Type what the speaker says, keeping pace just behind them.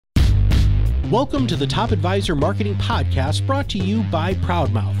Welcome to the Top Advisor Marketing Podcast brought to you by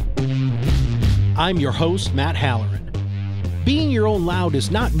ProudMouth. I'm your host, Matt Halloran. Being your own loud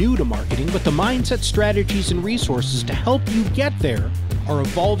is not new to marketing, but the mindset, strategies, and resources to help you get there are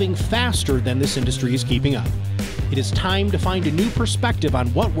evolving faster than this industry is keeping up. It is time to find a new perspective on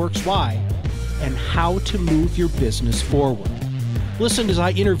what works why and how to move your business forward. Listen as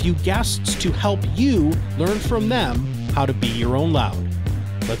I interview guests to help you learn from them how to be your own loud.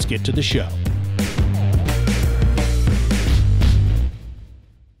 Let's get to the show.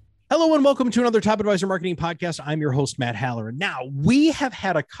 Hello and welcome to another Top Advisor Marketing Podcast. I'm your host, Matt Halloran. Now, we have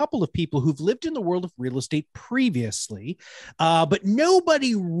had a couple of people who've lived in the world of real estate previously, but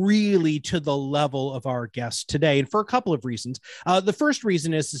nobody really to the level of our guest today, and for a couple of reasons. The first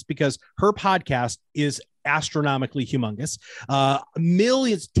reason is because her podcast is astronomically humongous.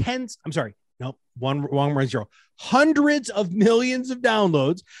 Hundreds of millions of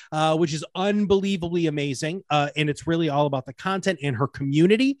downloads, which is unbelievably amazing. And it's really all about the content and her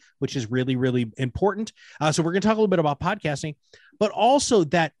community, which is really, really important. So we're going to talk a little bit about podcasting, but also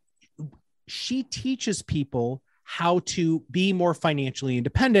that she teaches people how to be more financially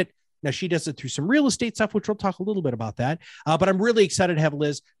independent. Now, she does it through some real estate stuff, which we'll talk a little bit about that. But I'm really excited to have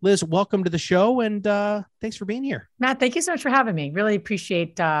Liz. Liz, welcome to the show, and thanks for being here. Matt, thank you so much for having me. Really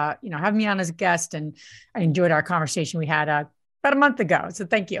appreciate having me on as a guest, and I enjoyed our conversation we had about a month ago. So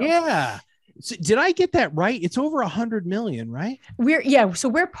thank you. Yeah. So did I get that right? It's over 100 million, right? So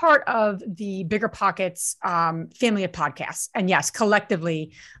we're part of the Bigger Pockets family of podcasts, and yes,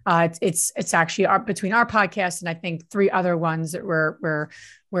 collectively, it's actually between our podcast and I think three other ones that we're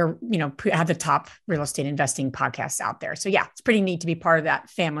have the top real estate investing podcasts out there. So yeah, it's pretty neat to be part of that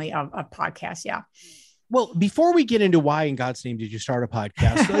family of podcasts. Yeah. Well, before we get into why in God's name did you start a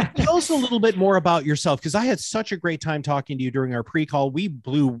podcast, tell us a little bit more about yourself, because I had such a great time talking to you during our pre-call. We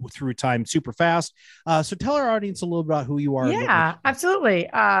blew through time super fast. So tell our audience a little bit about who you are. Yeah, absolutely.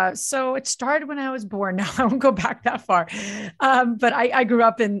 So it started when I was born. Now I won't go back that far. But I grew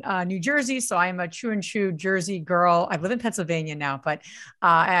up in New Jersey. So I am a true and true Jersey girl. I live in Pennsylvania now, but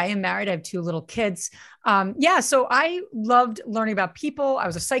I am married. I have two little kids. So I loved learning about people. I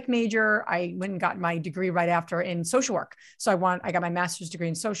was a psych major. I went and got my degree right after in social work. So I got my master's degree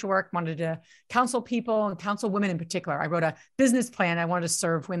in social work, wanted to counsel people and counsel women in particular. I wrote a business plan. I wanted to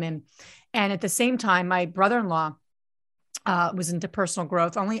serve women. And at the same time, my brother-in-law was into personal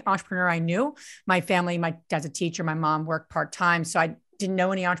growth. Only entrepreneur I knew. My family, my dad's a teacher. My mom worked part-time. So I didn't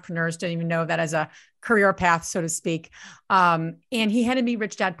know any entrepreneurs, didn't even know that as a career path, so to speak. And he handed me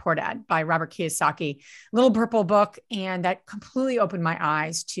Rich Dad, Poor Dad by Robert Kiyosaki, little purple book. And that completely opened my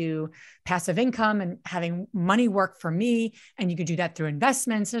eyes to passive income and having money work for me. And you could do that through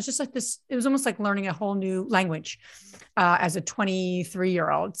investments. And it's just like this, it was almost like learning a whole new language as a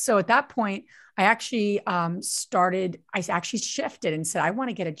 23-year-old. So at that point, I actually shifted and said, I want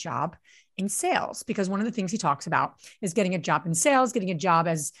to get a job in sales, because one of the things he talks about is getting a job in sales, getting a job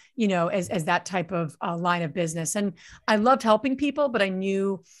as that type of line of business. And I loved helping people, but I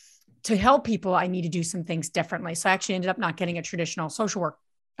knew to help people, I need to do some things differently. So I actually ended up not getting a traditional social work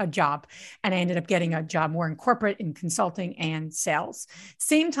job. And I ended up getting a job more in corporate, in consulting and sales.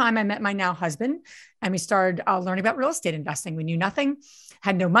 Same time I met my now husband, and we started learning about real estate investing. We knew nothing,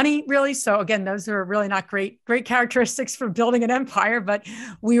 had no money really. So again, those are really not great characteristics for building an empire, but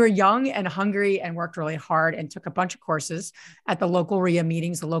we were young and hungry and worked really hard and took a bunch of courses at the local RIA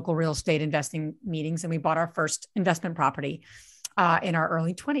meetings, the local real estate investing meetings. And we bought our first investment property in our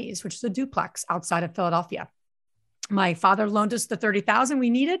early 20s, which is a duplex outside of Philadelphia. My father loaned us the $30,000 we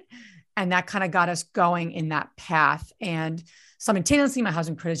needed, and that kind of got us going in that path. And simultaneously, my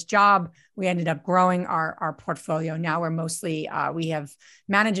husband quit his job. We ended up growing our portfolio. Now we're mostly, we have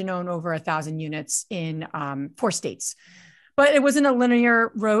managed and own over 1,000 units in 4 states. But it wasn't a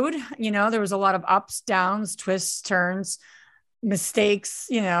linear road. There was a lot of ups, downs, twists, turns, mistakes,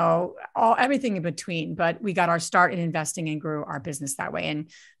 everything in between. But we got our start in investing and grew our business that way. And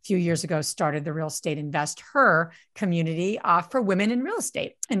a few years ago, started the Real Estate Invest Her community for women in real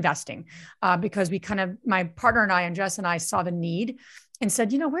estate investing, because my partner and I, Andres and I, saw the need and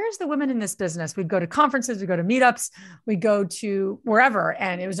said, where's the women in this business? We'd go to conferences, we go to meetups, we go to wherever.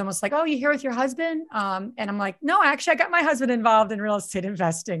 And it was almost like, oh, you here with your husband? And I'm like, no, actually, I got my husband involved in real estate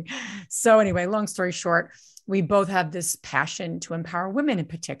investing. So anyway, long story short, we both have this passion to empower women in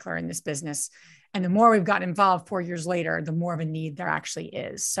particular in this business. And the more we've gotten involved 4 years later, the more of a need there actually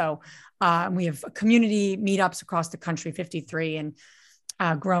is. So we have community meetups across the country, 53,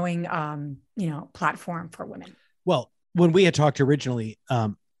 and growing, platform for women. Well, when we had talked originally,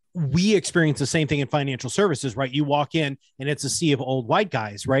 we experience the same thing in financial services, right? You walk in and it's a sea of old white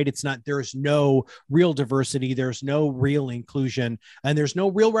guys, right? It's not, there's no real diversity. There's no real inclusion, and there's no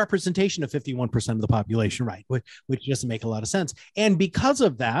real representation of 51% of the population, right? Which doesn't make a lot of sense. And because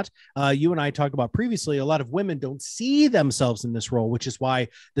of that, you and I talked about previously, a lot of women don't see themselves in this role, which is why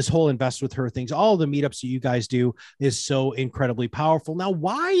this whole Invest With Her things, all the meetups that you guys do is so incredibly powerful. Now,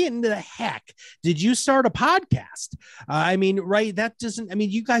 why in the heck did you start a podcast? I mean, right. That doesn't, I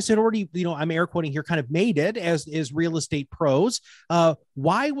mean, you guys had already, I'm air quoting here, kind of made it as real estate pros.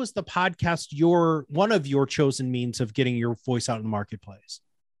 Why was the podcast one of your chosen means of getting your voice out in the marketplace?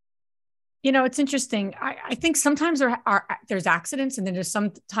 It's interesting. I think sometimes there's accidents, and then there's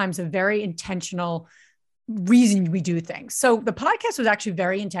sometimes a very intentional reason we do things. So the podcast was actually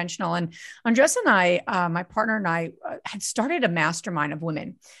very intentional. And Andres and I, my partner and I, had started a mastermind of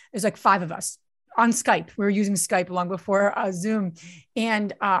women. There's like 5 of us on Skype. We were using Skype long before Zoom.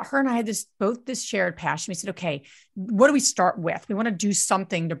 And her and I had both this shared passion. We said, okay, what do we start with? We want to do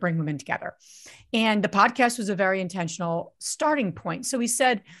something to bring women together. And the podcast was a very intentional starting point. So we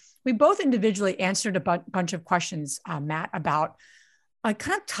said, we both individually answered a bunch of questions, Matt, about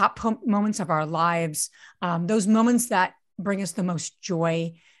kind of top moments of our lives, those moments that bring us the most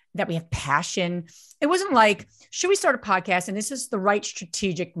joy, that we have passion. It wasn't like, should we start a podcast? And this is the right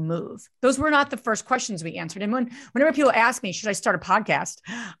strategic move. Those were not the first questions we answered. And whenever people ask me, should I start a podcast?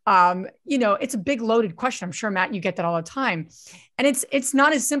 It's a big loaded question. I'm sure, Matt, you get that all the time. And it's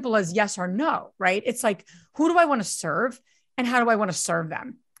not as simple as yes or no, right? It's like, who do I want to serve? And how do I want to serve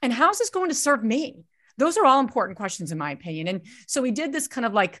them? And how is this going to serve me? Those are all important questions, in my opinion. And so we did this kind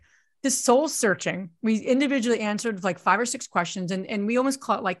of like this soul searching. We individually answered like 5 or 6 questions, and we almost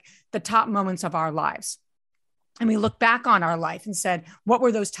call it like the top moments of our lives. And we look back on our life and said, what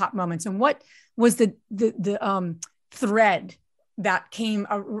were those top moments? And what was the thread that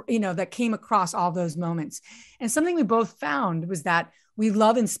came across all those moments? And something we both found was that we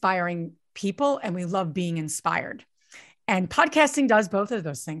love inspiring people, and we love being inspired. And podcasting does both of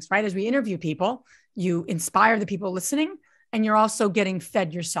those things, right? As we interview people, you inspire the people listening, and you're also getting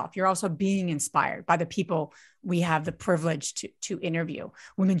fed yourself. You're also being inspired by the people we have the privilege to interview.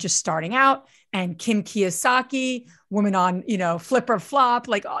 Women just starting out, and Kim Kiyosaki, women on, Flip or Flop,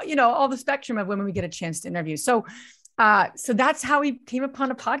 like, all the spectrum of women we get a chance to interview. So that's how we came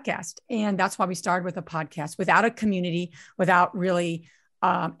upon a podcast. And that's why we started with a podcast without a community, without really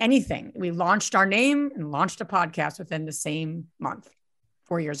anything. We launched our name and launched a podcast within the same month,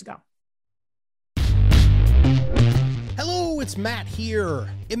 4 years ago. Hello, it's Matt here.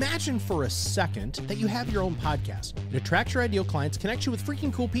 Imagine for a second that you have your own podcast. It attracts your ideal clients, connects you with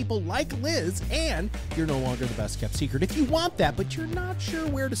freaking cool people like Liz, and you're no longer the best kept secret. If you want that, but you're not sure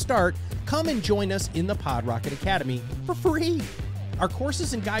where to start, come and join us in the Pod Rocket Academy for free. Our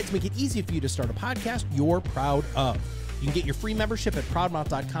courses and guides make it easy for you to start a podcast you're proud of. You can get your free membership at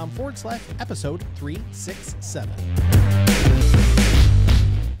proudmouth.com/episode 367.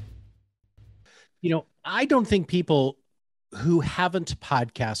 I don't think people who haven't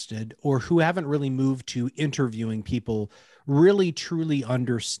podcasted or who haven't really moved to interviewing people really truly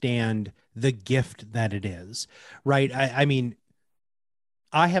understand the gift that it is, right? I mean,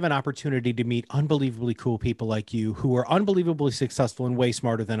 I have an opportunity to meet unbelievably cool people like you who are unbelievably successful and way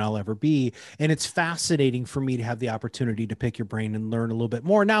smarter than I'll ever be. And it's fascinating for me to have the opportunity to pick your brain and learn a little bit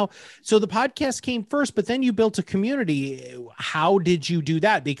more. Now, so the podcast came first, but then you built a community. How did you do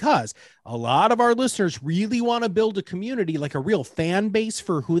that? Because a lot of our listeners really want to build a community, like a real fan base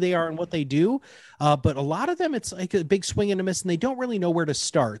for who they are and what they do. But a lot of them, it's like a big swing and a miss, and they don't really know where to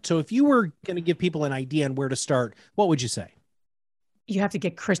start. So if you were going to give people an idea on where to start, what would you say? You have to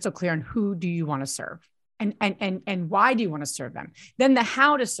get crystal clear on who do you want to serve, and why do you want to serve them? Then the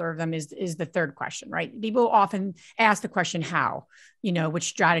how to serve them is the third question, right? People often ask the question, how, which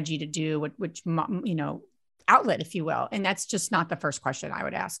strategy to do, which outlet, if you will. And that's just not the first question I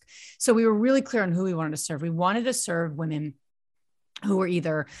would ask. So we were really clear on who we wanted to serve. We wanted to serve women who were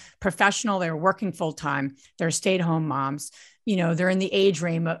either professional, they're working full-time, they're stay-at-home moms, they're in the age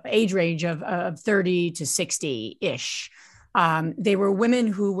range of 30 to 60-ish. They were women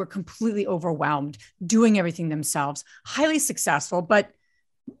who were completely overwhelmed, doing everything themselves, highly successful, but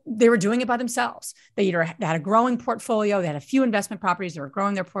they were doing it by themselves. They either had a growing portfolio, they had a few investment properties, they were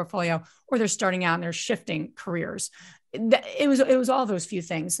growing their portfolio, or they're starting out and they're shifting careers. It was all those few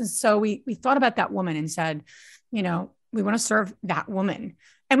things. And so we thought about that woman and said, we want to serve that woman.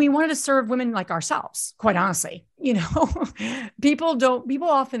 And we wanted to serve women like ourselves, quite honestly. People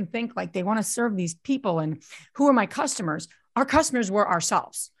often think like they want to serve these people and who are my customers? Our customers were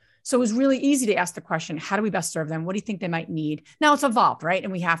ourselves. So it was really easy to ask the question, how do we best serve them? What do you think they might need? Now it's evolved, right?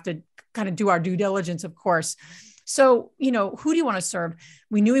 And we have to kind of do our due diligence, of course. So, who do you want to serve?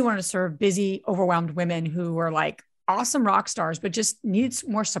 We knew we wanted to serve busy, overwhelmed women who were like awesome rock stars, but just needed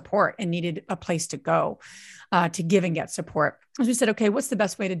more support and needed a place to go to give and get support. So we said, okay, what's the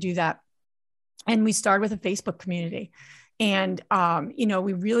best way to do that? And we started with a Facebook community. And,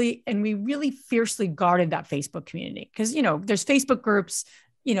 we really fiercely guarded that Facebook community because, there's Facebook groups,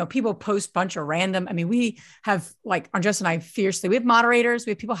 people post a bunch of random. I mean, we have like Andres and I we have moderators,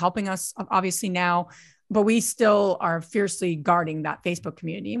 we have people helping us obviously now, but we still are fiercely guarding that Facebook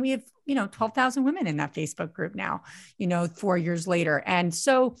community. And we have, 12,000 women in that Facebook group now, 4 years later. And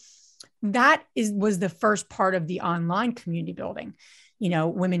so that was the first part of the online community building,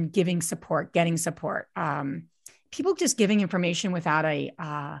 women giving support, getting support, people just giving information without they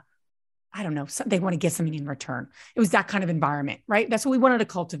want to get something in return. It was that kind of environment, right? That's what we wanted to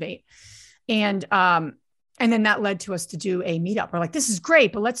cultivate. And then that led to us to do a meetup. We're like, this is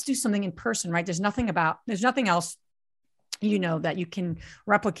great, but let's do something in person, right? There's nothing else, that you can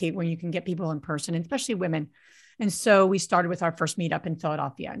replicate when you can get people in person, and especially women. And so we started with our first meetup in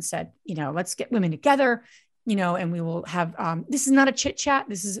Philadelphia and said, let's get women together, and we will have, this is not a chit chat.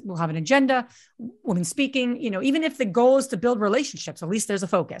 We'll have an agenda, women speaking, even if the goal is to build relationships, at least there's a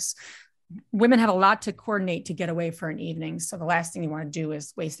focus. Women have a lot to coordinate to get away for an evening. So the last thing you want to do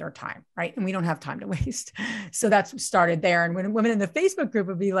is waste their time, right? And we don't have time to waste. So that's what started there. And when women in the Facebook group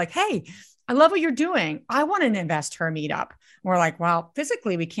would be like, hey, I love what you're doing. I want to invest for a meetup. And we're like, well,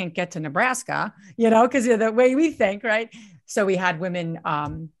 physically we can't get to Nebraska, because of the way we think, right? So we had women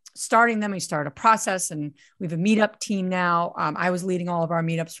starting them. We started a process, and we have a meetup team now. I was leading all of our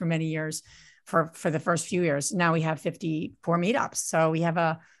meetups for many years, for the first few years. Now we have 54 meetups. So we have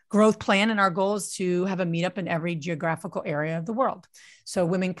a growth plan, and our goal is to have a meetup in every geographical area of the world. So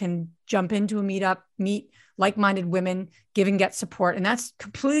women can jump into a meetup, meet like-minded women, give and get support. And that's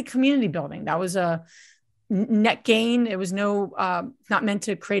completely community building. That was a net gain. It was not meant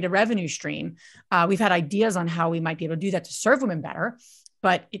to create a revenue stream. We've had ideas on how we might be able to do that to serve women better,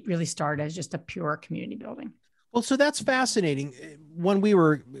 but it really started as just a pure community building. Well, so that's fascinating. When we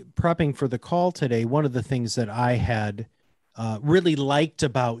were prepping for the call today, one of the things that I had really liked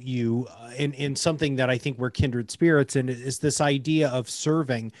about you in something that I think we're kindred spirits in is this idea of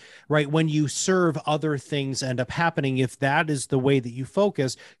serving, right? When you serve, other things end up happening. If that is the way that you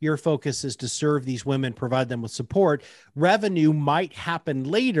focus, your focus is to serve these women, provide them with support. Revenue might happen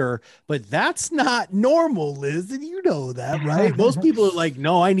later, but that's not normal, Liz. And you know that, right? Most people are like,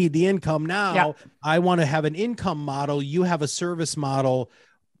 no, I need the income now. Yeah. I want to have an income model. You have a service model.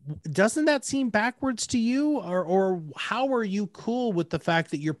 Doesn't that seem backwards to you? Or how are you cool with the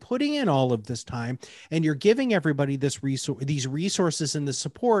fact that you're putting in all of this time and you're giving everybody these resources and the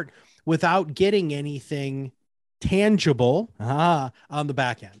support without getting anything tangible on the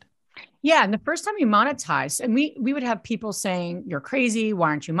back end? Yeah. And the first time we monetized, and we would have people saying, you're crazy. Why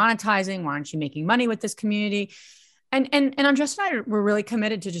aren't you monetizing? Why aren't you making money with this community? And Andres and I were really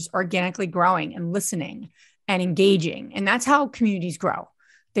committed to just organically growing and listening and engaging. And that's how communities grow.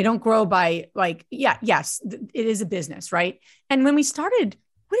 They don't grow by yes, it is a business, right? And when we started,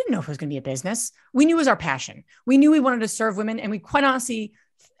 we didn't know if it was going to be a business. We knew it was our passion. We knew we wanted to serve women. And we quite honestly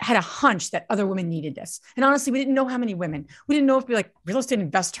had a hunch that other women needed this. And honestly, we didn't know how many women. We didn't know if we like real estate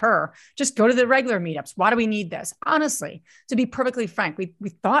invest her, just go to the regular meetups. Why do we need this? Honestly, to be perfectly frank, we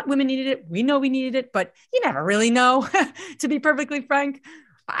thought women needed it. We know we needed it, but you never really know, to be perfectly frank.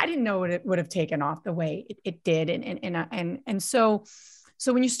 I didn't know it would have taken off the way it did. And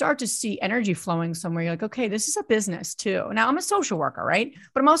so when you start to see energy flowing somewhere, you're like, okay, this is a business too. Now I'm a social worker, right?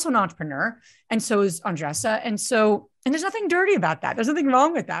 But I'm also an entrepreneur. And so is Andressa. And there's nothing dirty about that. There's nothing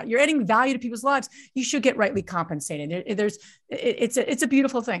wrong with that. You're adding value to people's lives. You should get rightly compensated. It's a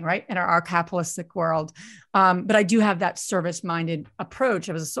beautiful thing, right? In our capitalistic world. But I do have that service-minded approach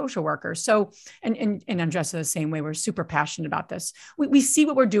as a social worker. So, and Andressa the same way, we're super passionate about this. We see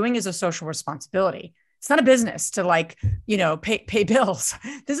what we're doing as a social responsibility. It's not a business to pay bills.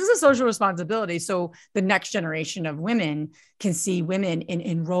 This is a social responsibility. So the next generation of women can see women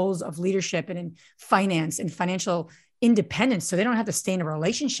in roles of leadership and in finance and financial independence. So they don't have to stay in a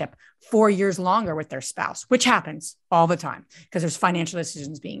relationship 4 years longer with their spouse, which happens all the time because there's financial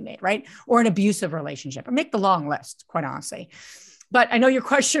decisions being made, right? Or an abusive relationship, or make the long list, quite honestly. But I know your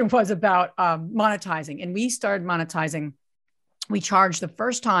question was about monetizing, and we started monetizing. We charged the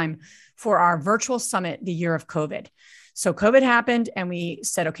first time for our virtual summit the year of COVID. So COVID happened and we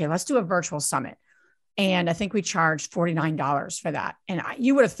said, okay, let's do a virtual summit. And I think we charged $49 for that. And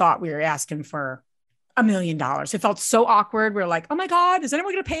you would have thought we were asking for $1 million. It felt so awkward. We're like, oh my God, is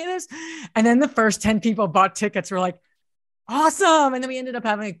anyone going to pay this? And then the first 10 people bought tickets. We're like, awesome. And then we ended up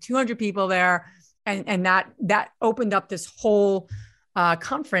having like 200 people there. And that opened up this whole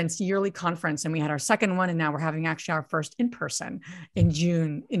yearly conference. And we had our second one. And now we're having actually our first in-person in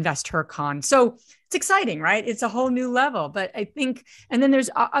June, InvestHerCon. So it's exciting, right? It's a whole new level. But I think, and then there's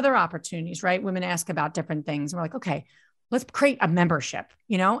other opportunities, right? Women ask about different things. And we're like, okay, let's create a membership,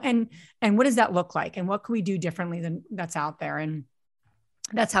 and what does that look like? And what can we do differently than that's out there? And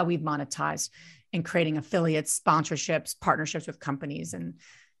that's how we've monetized in creating affiliates, sponsorships, partnerships with companies. And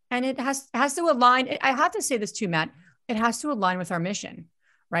it has to align. I have to say this too, Matt, it has to align with our mission,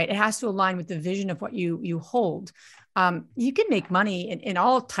 right? It has to align with the vision of what you hold. You can make money in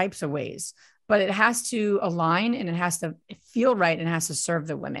all types of ways, but it has to align and it has to feel right and it has to serve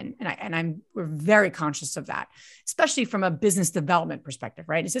the women. We're very conscious of that, especially from a business development perspective,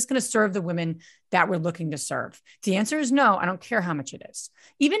 right? Is this going to serve the women that we're looking to serve? If the answer is no, I don't care how much it is.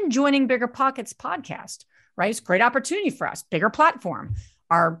 Even joining Bigger Pockets podcast, right? It's a great opportunity for us, bigger platform.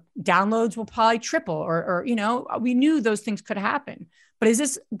 Our downloads will probably triple or we knew those things could happen, but is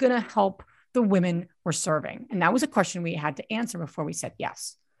this going to help the women we're serving? And that was a question we had to answer before we said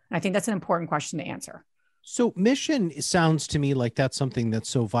yes. And I think that's an important question to answer. So mission sounds to me like that's something that's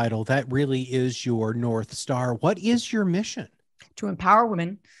so vital. That really is your North Star. What is your mission? To empower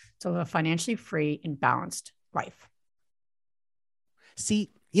women to live a financially free and balanced life. See,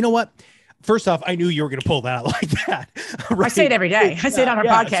 you know what? First off, I knew you were going to pull that out like that. Right? I say it every day. I say it on our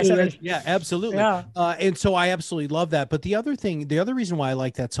podcast. So absolutely. Yeah. And so I absolutely love that. But the other reason why I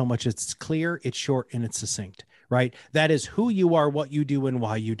like that so much, it's clear, it's short, and it's succinct. Right? That is who you are, what you do, and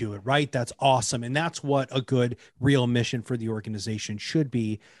why you do it. Right? That's awesome. And that's what a good, real mission for the organization should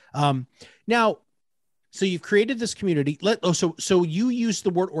be. Now, so you've created this community. So you use the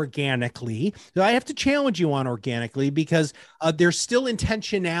word organically. So I have to challenge you on organically because there's still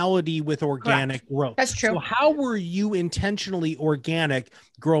intentionality with organic growth. That's true. So how were you intentionally organic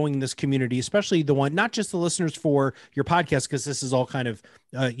growing this community, especially the one, not just the listeners for your podcast, because this is all kind of,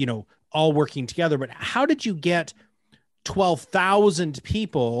 all working together, but how did you get 12,000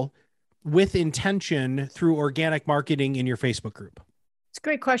 people with intention through organic marketing in your Facebook group? It's a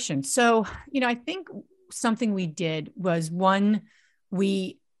great question. So, I think something we did was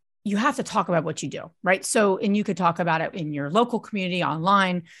you have to talk about what you do, right? So, and you could talk about it in your local community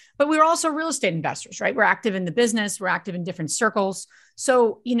online, but we were also real estate investors, right? We're active in the business, we're active in different circles.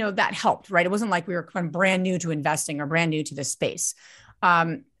 So, that helped, right? It wasn't like we were brand new to investing or brand new to this space.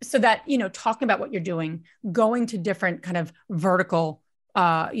 So that, talking about what you're doing, going to different kind of vertical,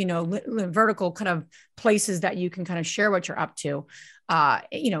 vertical kind of places that you can kind of share what you're up to,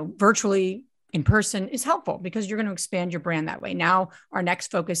 virtually in person is helpful because you're going to expand your brand that way. Now, our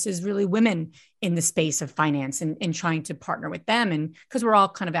next focus is really women in the space of finance and trying to partner with them. And because we're all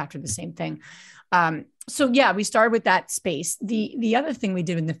kind of after the same thing. So yeah, we started with that space. The other thing we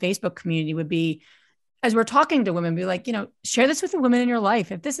did in the Facebook community would be, as we're talking to women, be like, share this with the women in your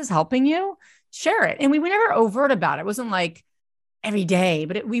life. If this is helping you, share it. And we were never overt about it. It wasn't like every day,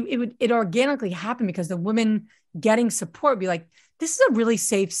 but it organically happened because the women getting support would be like, this is a really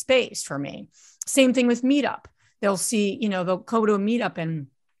safe space for me. Same thing with Meetup. They'll see, they'll go to a Meetup and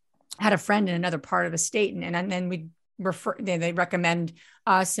had a friend in another part of the state. And then they recommend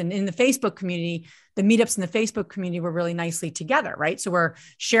us. And in the Facebook community, the meetups in the Facebook community were really nicely together, right? So we're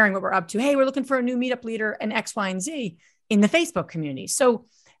sharing what we're up to. Hey, we're looking for a new meetup leader and X, Y, and Z in the Facebook community. So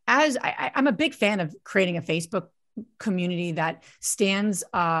as I'm a big fan of creating a Facebook community that stands,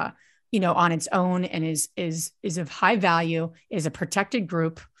 on its own and is of high value, is a protected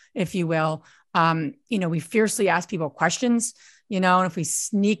group, if you will. We fiercely ask people questions, and if we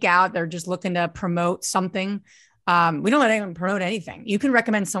sneak out, they're just looking to promote something. We don't let anyone promote anything. You can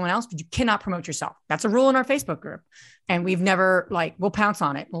recommend someone else, but you cannot promote yourself. That's a rule in our Facebook group. And we've never we'll pounce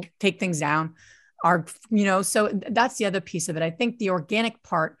on it. We'll take things down. So that's the other piece of it. I think the organic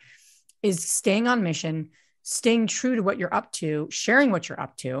part is staying on mission, staying true to what you're up to, sharing what you're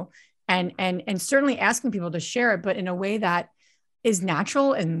up to, and certainly asking people to share it, but in a way that is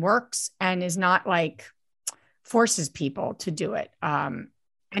natural and works and is not forces people to do it.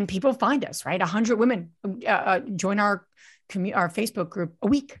 And people find us, right? 100 women join our Facebook group a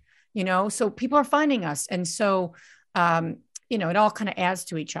week, so people are finding us. And so, it all kind of adds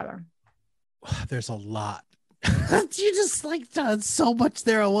to each other. There's a lot. You just done so much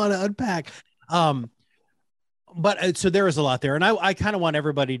there I want to unpack. But so there is a lot there. And I kind of want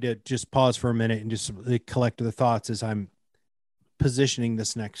everybody to just pause for a minute and just collect the thoughts as I'm positioning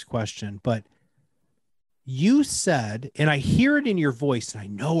this next question. But You said, and I hear it in your voice, and I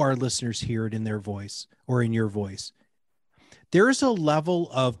know our listeners hear it in their voice or in your voice. There's a level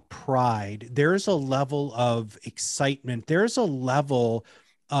of pride. There's a level of excitement. There's a level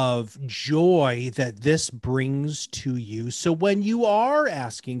of joy that this brings to you. So when you are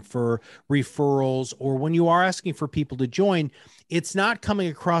asking for referrals or when you are asking for people to join, it's not coming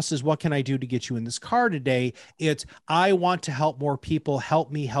across as what can I do to get you in this car today? It's I want to help more people,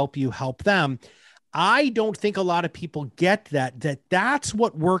 help me, help you, help them. I don't think a lot of people get that's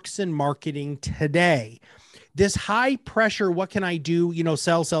what works in marketing today. This high pressure, what can I do?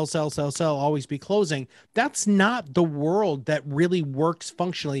 Sell, sell, sell, sell, sell, always be closing. That's not the world that really works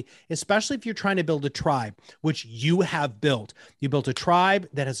functionally, especially if you're trying to build a tribe, which you have built. You built a tribe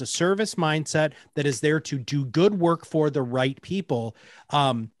that has a service mindset that is there to do good work for the right people.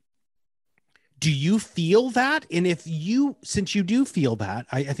 Do you feel that? And since you do feel that,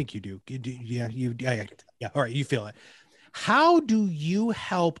 I think you do. Yeah. All right. You feel it. How do you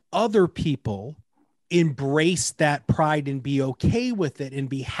help other people embrace that pride and be okay with it and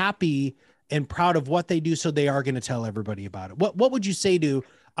be happy and proud of what they do, so they are going to tell everybody about it? What would you say to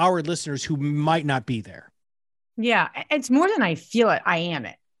our listeners who might not be there? Yeah, it's more than I feel it. I am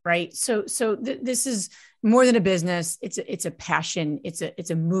it. Right. So this is more than a business. It's a passion. It's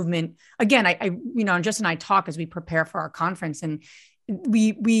a movement. Again, and Justin and I talk as we prepare for our conference, and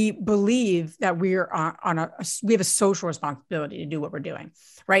we believe that we're we have a social responsibility to do what we're doing.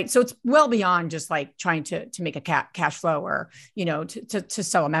 Right. So it's well beyond just like trying to make a cash flow or, to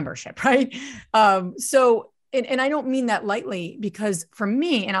sell a membership. Right. And I don't mean that lightly, because for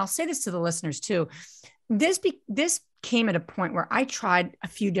me, and I'll say this to the listeners too, this came at a point where I tried a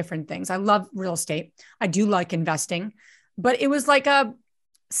few different things. I love real estate. I do like investing, but it was like a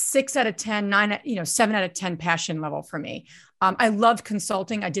 6 out of 10, 7 out of 10 passion level for me. I loved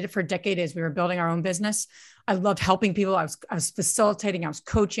consulting. I did it for a decade as we were building our own business. I loved helping people. I was facilitating. I was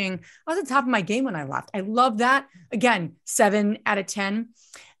coaching. I was at the top of my game when I left. I love that. Again, 7 out of 10.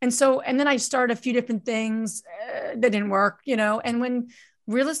 And then I started a few different things that didn't work, and when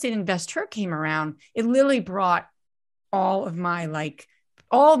Real Estate Investor came around, it literally brought all of my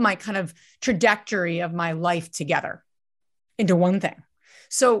kind of trajectory of my life together into one thing.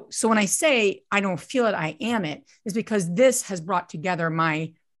 So when I say I don't feel it, I am it, is because this has brought together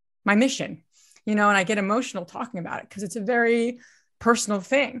my mission, and I get emotional talking about it because it's a very personal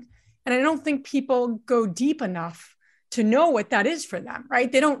thing. And I don't think people go deep enough to know what that is for them,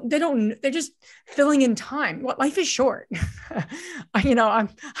 right? They're just filling in time. What life is short. I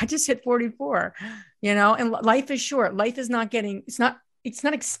just hit 44, and life is short. Life is not it's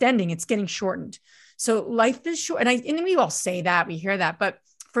not extending, it's getting shortened. So life is short. And we all say that, we hear that. But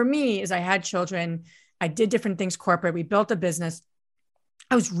for me, as I had children, I did different things corporate. We built a business.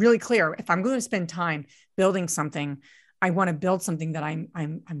 I was really clear. If I'm going to spend time building something, I want to build something that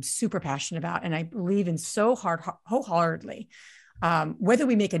I'm super passionate about. And I believe in so wholeheartedly, whether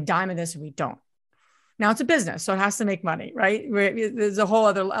we make a dime of this or we don't. Now it's a business, so it has to make money, right? There's a whole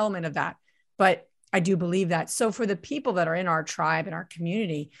other element of that, but I do believe that. So for the people that are in our tribe, in our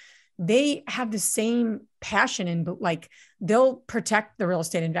community, they have the same passion, and they'll protect the real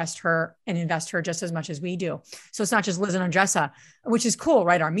estate investor and investor just as much as we do. So it's not just Liz and Andressa, which is cool,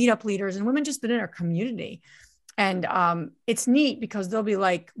 right? Our meetup leaders and women just been in our community. And it's neat because they'll be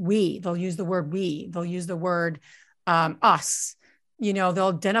like, they'll use the word they'll use the word us, they'll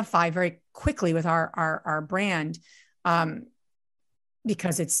identify very quickly with our brand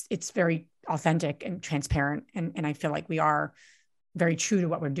because it's very authentic and transparent. And I feel like we are very true to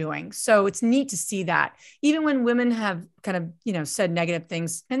what we're doing. So it's neat to see that even when women have kind of, said negative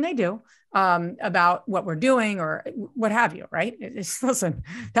things, and they do, about what we're doing or what have you, right? Listen,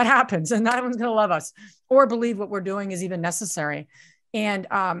 that happens, and not everyone's going to love us or believe what we're doing is even necessary. And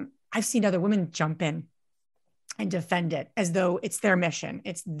I've seen other women jump in and defend it as though it's their mission,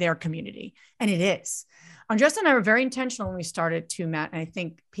 it's their community. And it is. Andressa and I were very intentional when we started too, Matt. And I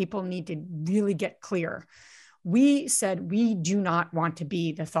think people need to really get clear. We said we do not want to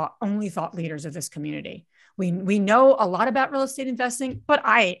be the only thought leaders of this community. We know a lot about real estate investing, but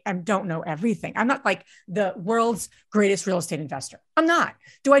I don't know everything. I'm not like the world's greatest real estate investor. I'm not.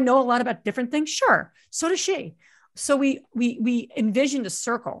 Do I know a lot about different things? Sure. So does she. So we envisioned a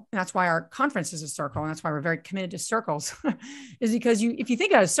circle, and that's why our conference is a circle, and that's why we're very committed to circles, is because if you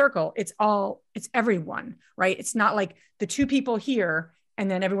think of a circle, it's everyone, right? It's not like the two people here and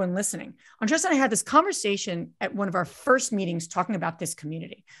then everyone listening. Andressa and I had this conversation at one of our first meetings talking about this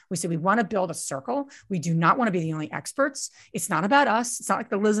community. We said, we want to build a circle. We do not want to be the only experts. It's not about us. It's not like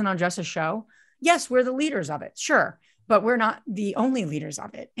the Liz and Andressa show. Yes, we're the leaders of it. Sure. But we're not the only leaders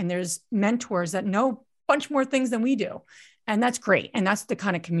of it. And there's mentors that know bunch more things than we do. And that's great. And that's the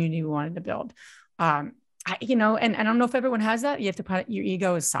kind of community we wanted to build. And I don't know if everyone has that. You have to put your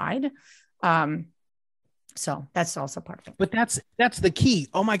ego aside. So that's also part of it. But that's the key.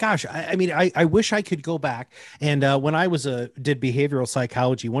 Oh my gosh. I mean, I wish I could go back. And when I did behavioral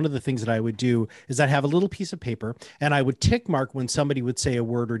psychology, one of the things that I would do is I'd have a little piece of paper and I would tick mark when somebody would say a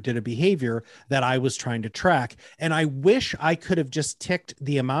word or did a behavior that I was trying to track. And I wish I could have just ticked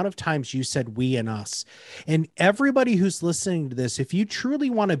the amount of times you said we and us. And everybody who's listening to this, if you truly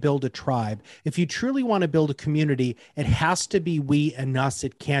want to build a tribe, if you truly want to build a community, it has to be we and us.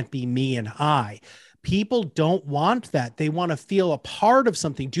 It can't be me and I. People don't want that. They want to feel a part of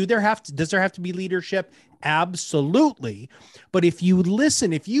something. Does there have to be leadership? Absolutely. But if you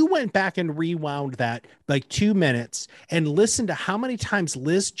listen, if you went back and rewound that like 2 minutes and listened to how many times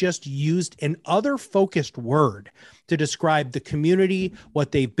Liz just used an other focused word to describe the community,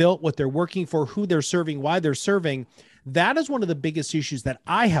 what they've built, what they're working for, who they're serving, why they're serving, that is one of the biggest issues that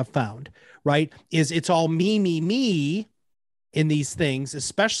I have found, right? Is it's all me, in these things,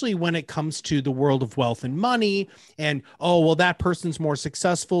 especially when it comes to the world of wealth and money and, oh, well, that person's more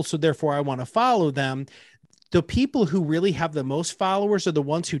successful, so therefore I want to follow them. The people who really have the most followers are the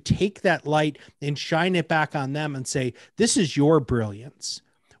ones who take that light and shine it back on them and say, this is your brilliance.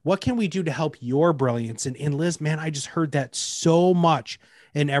 What can we do to help your brilliance? And Liz, man, I just heard that so much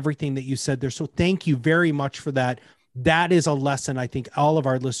in everything that you said there. So thank you very much for that. That is a lesson I think all of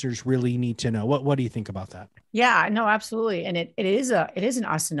our listeners really need to know. What do you think about that? Yeah, no, absolutely. And it is an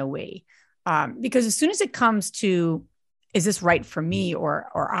us and a we, because as soon as it comes to, is this right for me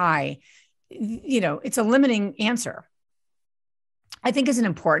or I, it's a limiting answer. I think is an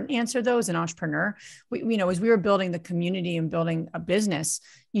important answer though, as an entrepreneur, as we were building the community and building a business,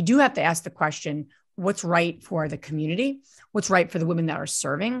 you do have to ask the question, what's right for the community? What's right for the women that are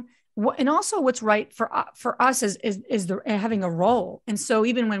serving? And also what's right for us is having a role. And so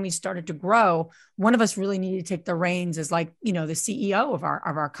even when we started to grow, one of us really needed to take the reins as the CEO of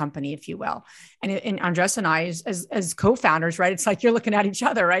our company, if you will. And Andres and I as co-founders, right? It's like, you're looking at each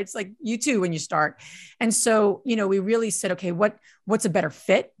other, right? It's like you too, when you start. And so, we really said, okay, what's a better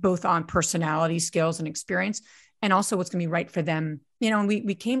fit, both on personality, skills, and experience, and also what's going to be right for them. And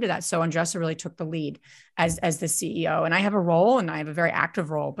we came to that. So Andressa really took the lead as the CEO, and I have a role, and I have a very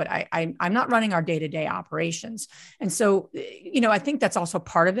active role, but I'm not running our day-to-day operations. And so, I think that's also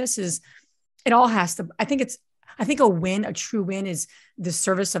part of this is it all has to, I think a true win is the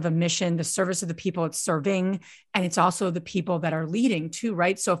service of a mission, the service of the people it's serving. And it's also the people that are leading too,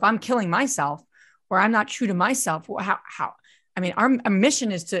 right? So if I'm killing myself or I'm not true to myself, how, our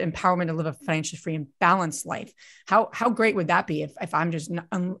mission is to empower women to live a financially free and balanced life. How great would that be if I'm just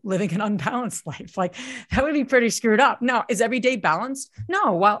living an unbalanced life? Like, that would be pretty screwed up. No, is every day balanced?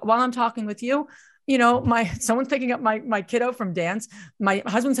 No. While I'm talking with you, someone's picking up my kiddo from dance. My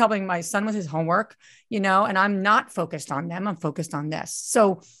husband's helping my son with his homework, and I'm not focused on them. I'm focused on this.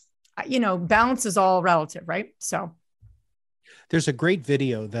 So, balance is all relative, right? So. There's a great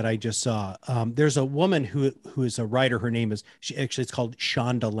video that I just saw. There's a woman who is a writer. Her name is, it's called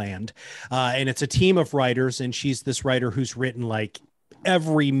Shonda Land. And it's a team of writers. And she's this writer who's written like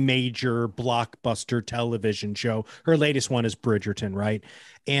every major blockbuster television show. Her latest one is Bridgerton, right?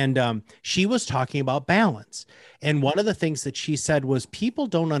 And she was talking about balance. And one of the things that she said was people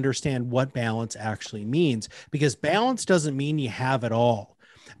don't understand what balance actually means, because balance doesn't mean you have it all.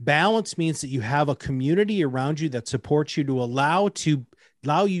 Balance means that you have a community around you that supports you to allow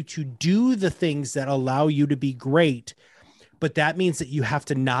you to do the things that allow you to be great. But that means that you have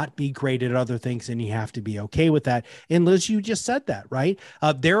to not be great at other things, and you have to be okay with that. And Liz, you just said that, right?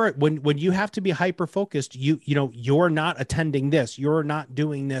 When you have to be hyper focused, you're not attending this, you're not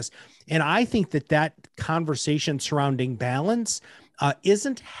doing this. And I think that conversation surrounding balance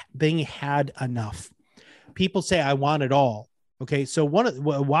isn't being had enough. People say, I want it all. Okay, so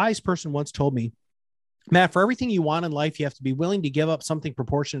a wise person once told me, Matt, for everything you want in life, you have to be willing to give up something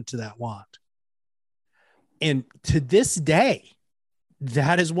proportionate to that want. And to this day,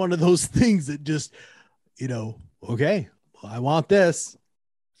 that is one of those things that just, okay, well, I want this,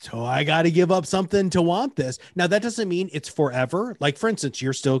 so I got to give up something to want this. Now, that doesn't mean it's forever. Like, for instance,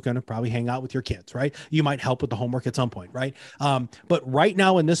 you're still going to probably hang out with your kids, right? You might help with the homework at some point, right? But right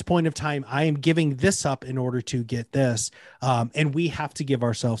now, in this point of time, I am giving this up in order to get this. And we have to give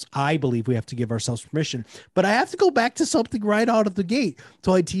ourselves, I believe we have to give ourselves permission. But I have to go back to something right out of the gate.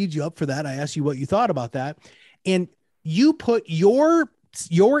 So I teed you up for that. I asked you what you thought about that. And you put your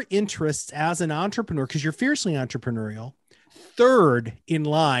interests as an entrepreneur, because you're fiercely entrepreneurial, third in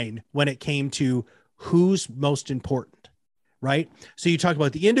line when it came to who's most important, right? So you talked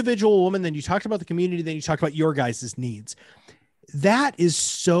about the individual woman, then you talked about the community, then you talked about your guys' needs. That is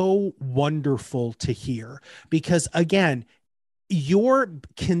so wonderful to hear because, again, your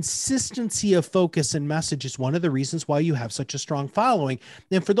consistency of focus and message is one of the reasons why you have such a strong following.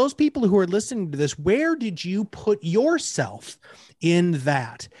 And for those people who are listening to this, where did you put yourself in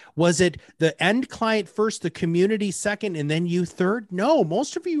that? Was it the end client first, the community second, and then you third? No,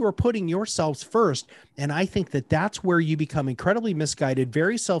 most of you are putting yourselves first. And I think that that's where you become incredibly misguided,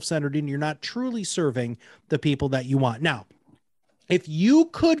 very self-centered, and you're not truly serving the people that you want. Now, if you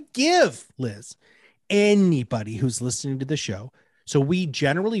could give, Liz, anybody who's listening to the show. So we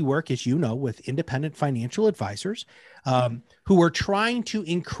generally work, as you know, with independent financial advisors who are trying to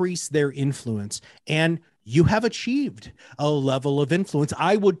increase their influence. And you have achieved a level of influence.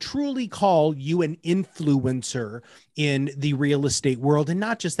 I would truly call you an influencer in the real estate world. And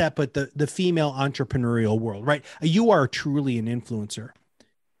not just that, but the female entrepreneurial world, right? You are truly an influencer.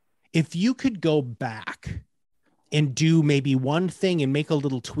 If you could go back and do maybe one thing and make a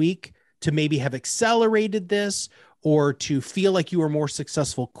little tweak to maybe have accelerated this or to feel like you were more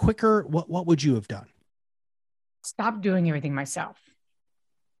successful quicker, what would you have done? Stop doing everything myself.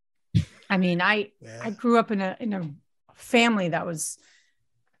 I mean, I grew up in a family that was,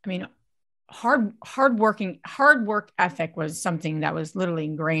 I mean, hard work ethic was something that was literally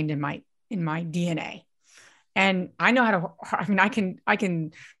ingrained in my DNA. And I know how to, I mean, I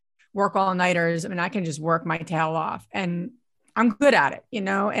can work all nighters. I mean, I can just work my tail off and I'm good at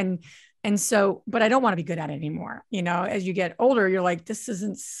it, and so, but I don't want to be good at it anymore. As you get older, you're like, this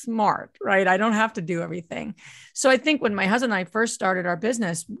isn't smart, right? I don't have to do everything. So I think when my husband and I first started our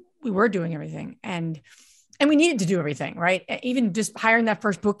business, we were doing everything and we needed to do everything, right? Even just hiring that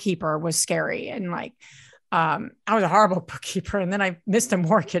first bookkeeper was scary. And like, I was a horrible bookkeeper. And then I missed a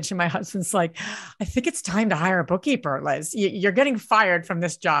mortgage and my husband's like, I think it's time to hire a bookkeeper, Liz. You're getting fired from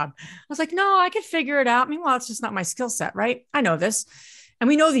this job. I was like, no, I could figure it out. Meanwhile, it's just not my skill set, right? I know this. And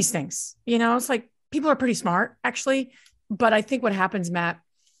we know these things, it's like people are pretty smart actually. But I think what happens, Matt,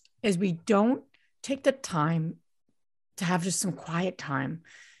 is we don't take the time to have just some quiet time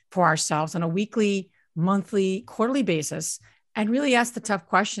for ourselves on a weekly, monthly, quarterly basis and really ask the tough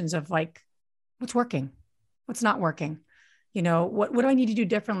questions of like, what's working? What's not working? What do I need to do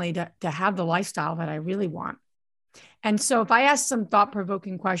differently to have the lifestyle that I really want? And so if I asked some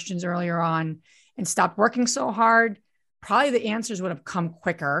thought-provoking questions earlier on and stopped working so hard, probably the answers would have come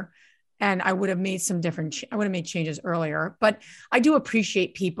quicker and I would have made I would have made changes earlier. But I do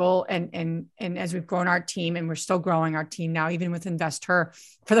appreciate people. And as we've grown our team and we're still growing our team now, even with Invest Her,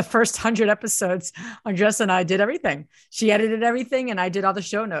 for the first 100 episodes, Andressa and I did everything. She edited everything and I did all the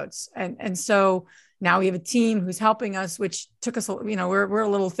show notes. And so now we have a team who's helping us, which took us, we're a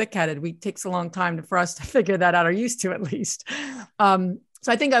little thick-headed. It takes a long time for us to figure that out, or used to at least.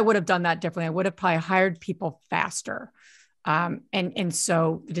 So I think I would have done that differently. I would have probably hired people faster. And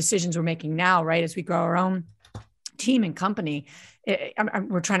so the decisions we're making now, right, as we grow our own team and company,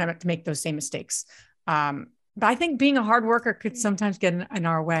 we're trying to make those same mistakes. But I think being a hard worker could sometimes get in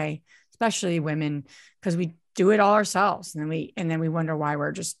our way, especially women, because we do it all ourselves. And then we wonder why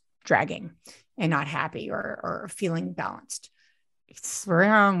we're just dragging and not happy or feeling balanced. We're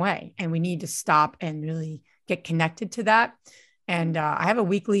in our own way and we need to stop and really get connected to that. And I have a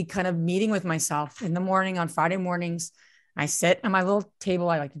weekly kind of meeting with myself in the morning on Friday mornings. I sit at my little table.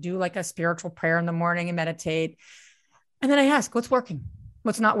 I like to do like a spiritual prayer in the morning and meditate. And then I ask, what's working?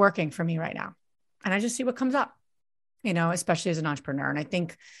 What's not working for me right now? And I just see what comes up, especially as an entrepreneur. And I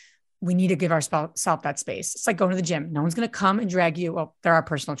think we need to give ourselves that space. It's like going to the gym. No one's going to come and drag you. Well, there are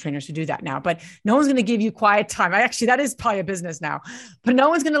personal trainers who do that now, but no one's going to give you quiet time. That is probably a business now, but no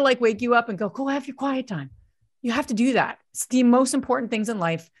one's going to like wake you up and go have your quiet time. You have to do that. It's the most important things in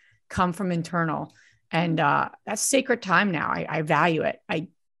life come from internal. And that's sacred time now. I value it. I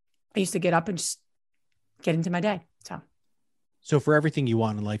used to get up and just get into my day. So for everything you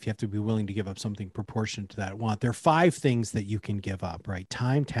want in life, you have to be willing to give up something proportionate to that want. There are 5 things that you can give up, right?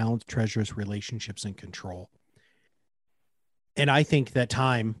 Time, talent, treasures, relationships, and control. And I think that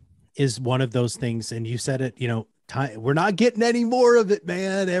time is one of those things. And you said it, time, we're not getting any more of it,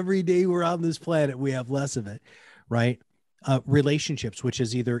 man. Every day we're on this planet, we have less of it, right? Relationships, which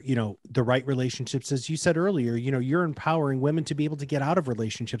is either, the right relationships, as you said earlier, you're empowering women to be able to get out of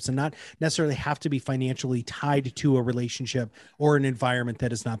relationships and not necessarily have to be financially tied to a relationship or an environment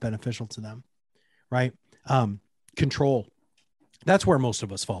that is not beneficial to them. Right. Control. That's where most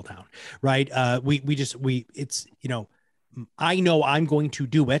of us fall down. Right. It's, I know I'm going to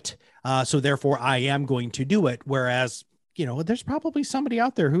do it. So therefore I am going to do it. Whereas, there's probably somebody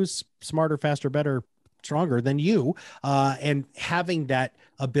out there who's smarter, faster, better, stronger than you, and having that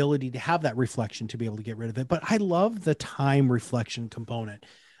ability to have that reflection to be able to get rid of it. But I love the time reflection component.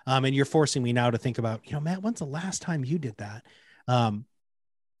 And you're forcing me now to think about, Matt, when's the last time you did that? And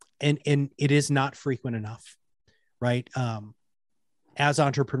it is not frequent enough, right? As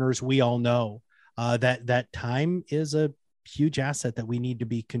entrepreneurs, we all know that time is a huge asset that we need to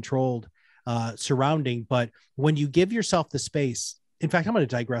be controlled surrounding. But when you give yourself the space, in fact, I'm going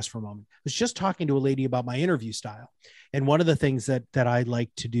to digress for a moment. I was just talking to a lady about my interview style. And one of the things that I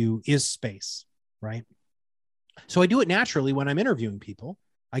like to do is space, right? So I do it naturally when I'm interviewing people.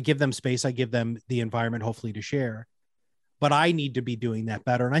 I give them space. I give them the environment, hopefully, to share. But I need to be doing that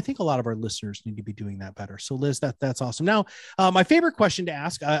better. And I think a lot of our listeners need to be doing that better. So Liz, that's awesome. Now, my favorite question to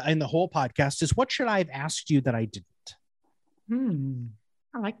ask in the whole podcast is, what should I have asked you that I didn't?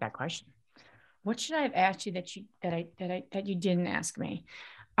 I like that question. What should I have asked you that you didn't ask me?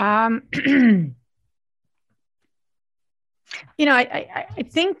 I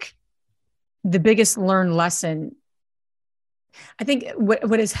think the biggest learned lesson, I think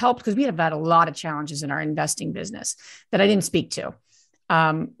what has helped, because we have had a lot of challenges in our investing business that I didn't speak to.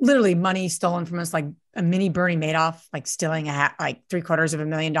 Literally money stolen from us, like a mini Bernie Madoff, like stealing like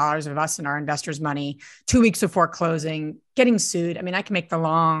 $750,000 of us and our investors' money 2 weeks before closing, getting sued. I mean, I can make the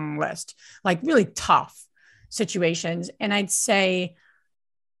long list, like really tough situations. And I'd say,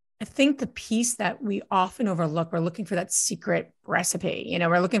 I think the piece that we often overlook, we're looking for that secret recipe.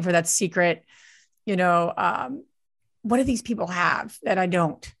 We're looking for that secret, what do these people have that I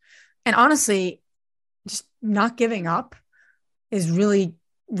don't? And honestly, just not giving up is really,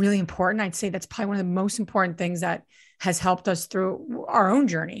 really important. I'd say that's probably one of the most important things that has helped us through our own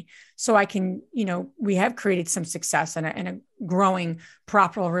journey. So I can, we have created some success in a growing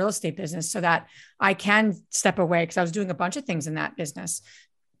profitable real estate business so that I can step away, because I was doing a bunch of things in that business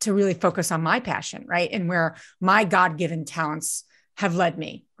to really focus on my passion, right? And where my God-given talents have led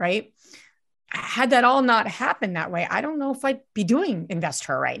me, right? Had that all not happened that way, I don't know if I'd be doing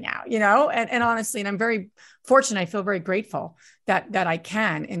InvestHer right now, and honestly, and I'm very fortunate. I feel very grateful that I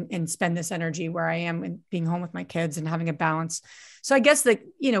can and spend this energy where I am and being home with my kids and having a balance. So I guess that,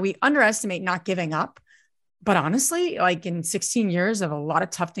 we underestimate not giving up, but honestly, like in 16 years of a lot of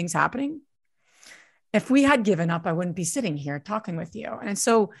tough things happening, if we had given up, I wouldn't be sitting here talking with you. And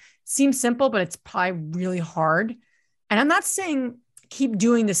so it seems simple, but it's probably really hard. And I'm not saying keep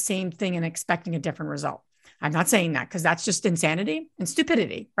doing the same thing and expecting a different result. I'm not saying that, because that's just insanity and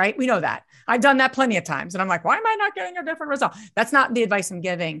stupidity, right? We know that. I've done that plenty of times. And I'm like, why am I not getting a different result? That's not the advice I'm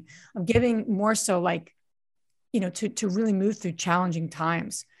giving. I'm giving more so like, to really move through challenging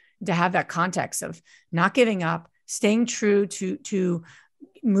times, to have that context of not giving up, staying true to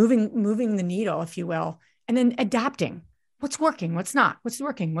moving the needle, if you will, and then adapting. What's working? What's not? What's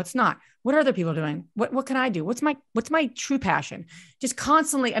working? What's not? What are other people doing? What can I do? What's my true passion? Just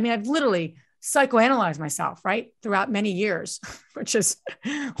constantly. I mean, I've literally psychoanalyzed myself, right? Throughout many years, which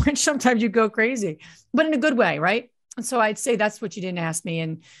sometimes you go crazy, but in a good way, right? And so I'd say that's what you didn't ask me.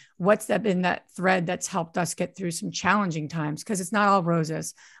 And what's that been that thread that's helped us get through some challenging times? Because it's not all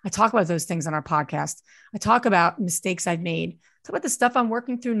roses. I talk about those things on our podcast. I talk about mistakes I've made. I talk about the stuff I'm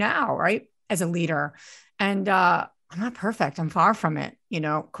working through now, right? As a leader. And, I'm not perfect. I'm far from it,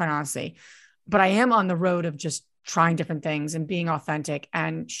 quite honestly, but I am on the road of just trying different things and being authentic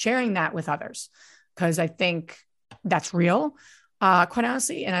and sharing that with others, because I think that's real, quite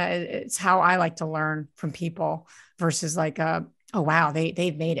honestly. And it's how I like to learn from people versus like, oh, wow,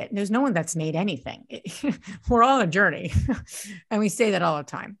 they've made it. And there's no one that's made anything. We're all on a journey. And we say that all the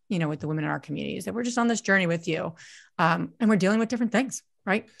time, with the women in our communities, that we're just on this journey with you. And we're dealing with different things.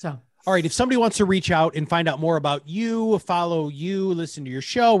 Right. So. All right. If somebody wants to reach out and find out more about you, follow you, listen to your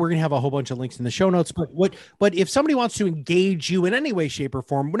show, we're going to have a whole bunch of links in the show notes. But if somebody wants to engage you in any way, shape, or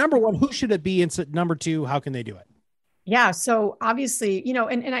form, number one, who should it be? And number two, how can they do it? Yeah. So obviously,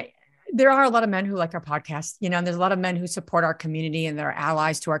 there are a lot of men who like our podcast, and there's a lot of men who support our community and they're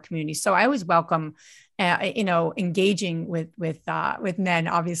allies to our community. So I always welcome, engaging with men,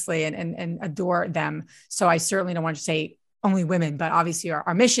 obviously, and adore them. So I certainly don't want to say only women, but obviously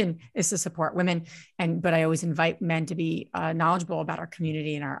our mission is to support women. But I always invite men to be knowledgeable about our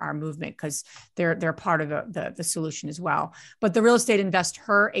community and our movement, because they're part of the solution as well. But the real estate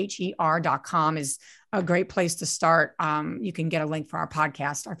investor, HER.com is a great place to start. You can get a link for our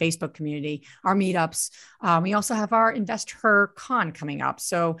podcast, our Facebook community, our meetups. We also have our InvestHer Con coming up.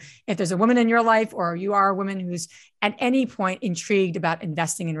 So if there's a woman in your life, or you are a woman who's at any point intrigued about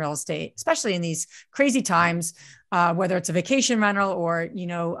investing in real estate, especially in these crazy times, whether it's a vacation rental or,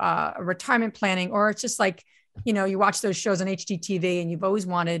 retirement planning, or it's just like, you watch those shows on HGTV and you've always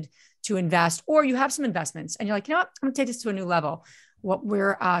wanted to invest, or you have some investments and you're like, you know what, I'm going to take this to a new level.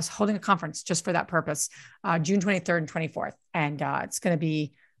 We're holding a conference just for that purpose, June 23rd and 24th. And it's going to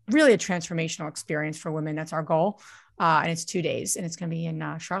be really a transformational experience for women. That's our goal. And it's 2 days, and it's going to be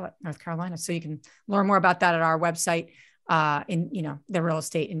in Charlotte, North Carolina. So you can learn more about that at our website, in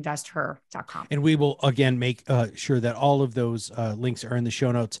therealestateinvesther.com. And we will again make sure that all of those links are in the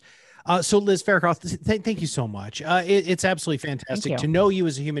show notes. So Liz Faircloth, thank you so much. It's absolutely fantastic to know you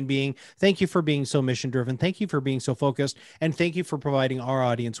as a human being. Thank you for being so mission driven. Thank you for being so focused. And thank you for providing our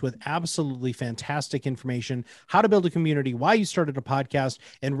audience with absolutely fantastic information, how to build a community, why you started a podcast,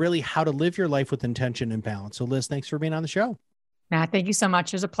 and really how to live your life with intention and balance. So Liz, thanks for being on the show. Matt, thank you so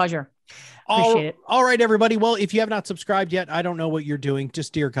much. It was a pleasure. Appreciate it. All right, everybody. Well, if you have not subscribed yet, I don't know what you're doing.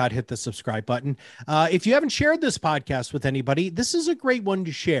 Just, dear God, hit the subscribe button. If you haven't shared this podcast with anybody, this is a great one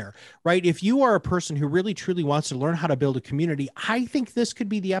to share, right? If you are a person who really, truly wants to learn how to build a community, I think this could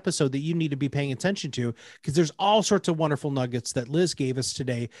be the episode that you need to be paying attention to, because there's all sorts of wonderful nuggets that Liz gave us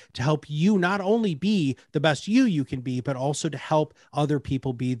today to help you not only be the best you can be, but also to help other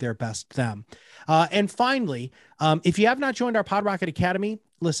people be their best them. And finally, if you have not joined our PodRocket Academy,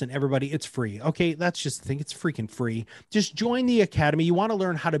 listen, everybody, it's free. Okay, that's just the thing. It's freaking free. Just join the Academy. You want to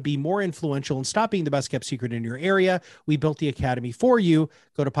learn how to be more influential and stop being the best kept secret in your area. We built the Academy for you.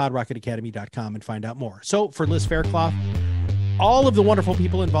 Go to podrocketacademy.com and find out more. So for Liz Faircloth, all of the wonderful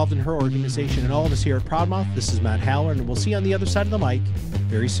people involved in her organization, and all of us here at ProudMouth, this is Matt Halloran, and we'll see you on the other side of the mic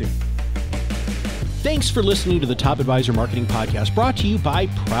very soon. Thanks for listening to the Top Advisor Marketing Podcast, brought to you by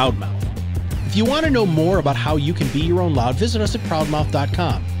ProudMouth. If you want to know more about how you can be your own loud, visit us at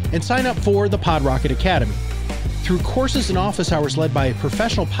proudmouth.com and sign up for the PodRocket Academy. Through courses and office hours led by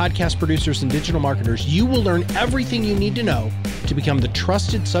professional podcast producers and digital marketers, you will learn everything you need to know to become the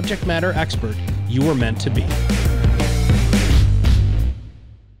trusted subject matter expert you were meant to be.